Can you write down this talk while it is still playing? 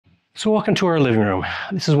So welcome to our living room.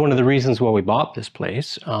 This is one of the reasons why we bought this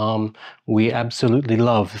place. We absolutely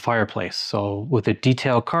love the fireplace. So with the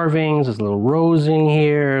detailed carvings, there's a little rosing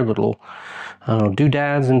here, little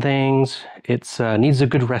doodads and things. It needs a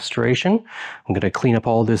good restoration. I'm going to clean up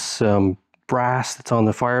all this brass that's on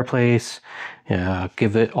the fireplace,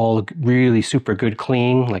 give it all really super good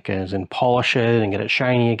clean, like as in polish it and get it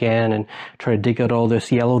shiny again, and try to dig out all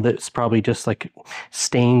this yellow that's probably just like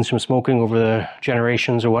stains from smoking over the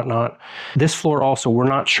generations or whatnot. This floor also, we're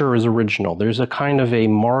not sure is original. There's a kind of a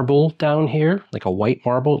marble down here, like a white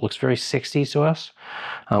marble. It looks very 60s to us.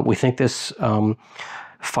 We think this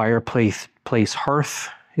fireplace hearth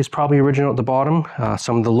is probably original at the bottom.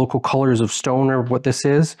 Some of the local colors of stone are what this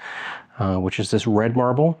is. Which is this red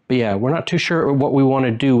marble. But yeah, we're not too sure what we want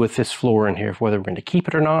to do with this floor in here, whether we're going to keep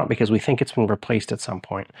it or not, because we think it's been replaced at some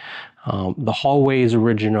point. The hallway is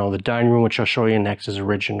original. The dining room, which I'll show you next, is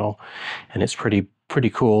original, and it's pretty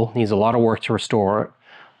cool. Needs a lot of work to restore it,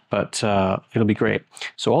 but it'll be great.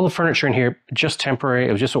 So all the furniture in here, just temporary.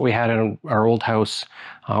 It was just what we had in our old house.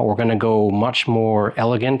 We're going to go much more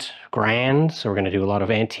elegant, grand. So we're going to do a lot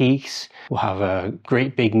of antiques. We'll have a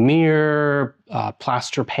great big mirror,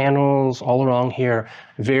 plaster panels all along here,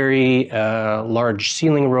 very large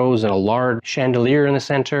ceiling rows and a large chandelier in the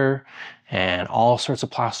center, and all sorts of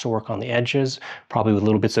plaster work on the edges, probably with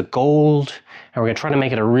little bits of gold. And we're going to try to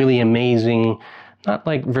make it a really amazing, not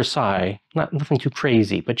like Versailles, nothing too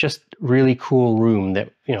crazy, but just really cool room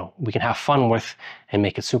that, you know, we can have fun with and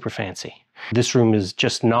make it super fancy. This room is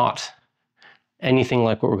just not anything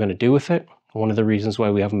like what we're going to do with it. One of the reasons why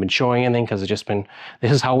we haven't been showing anything, because it's just been,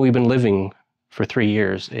 this is how we've been living for 3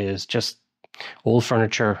 years, is just old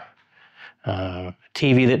furniture,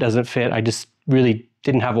 TV that doesn't fit. I just really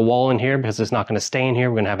didn't have a wall in here because it's not going to stay in here.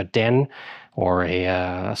 We're going to have a den or a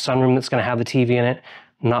sunroom that's going to have the TV in it.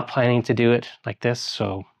 Not planning to do it like this.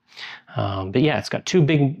 So, but yeah, it's got two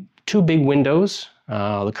big windows.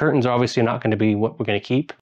 The curtains are obviously not going to be what we're going to keep.